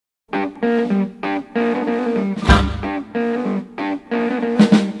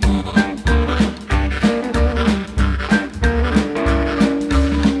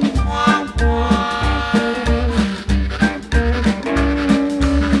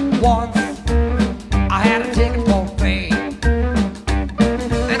Once I had a ticket for fame,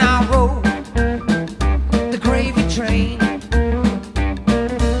 and I rode the gravy train,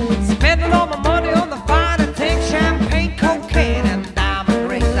 spending all my money on the finer things, champagne, cocaine, and diamond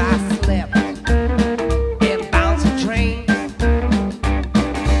rings. I slept in bouncy trains,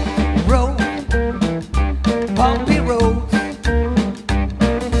 rode bumpy roads.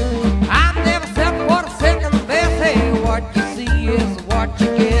 I've never slept for a second best. Hey, what you see is what you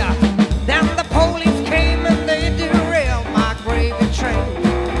get. Then the police came and they derailed my gravy train.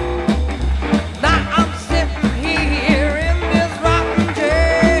 Now I'm sitting here in this rotten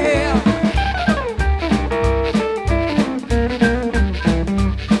jail.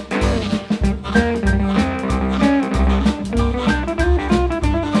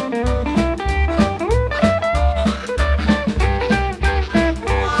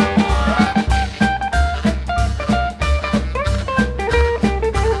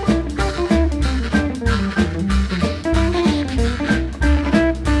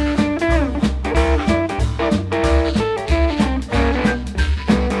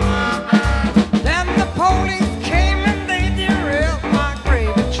 Then the police came and they derailed my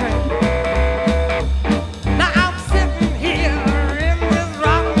gravy train. Now I'm sitting here in this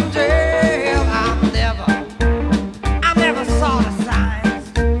rotten jail. I never saw the signs.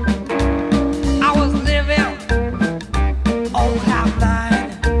 I was living on cloud nine.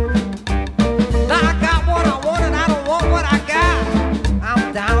 Now I got what I want and I don't want what I got. I'm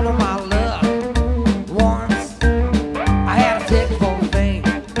down on my luck. Once I had a ticket for fame,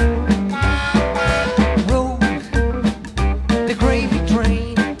 rode the gravy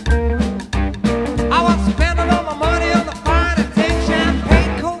train. I was spending all my money on the finer things,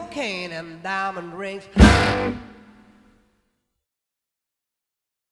 champagne, cocaine, and diamond rings.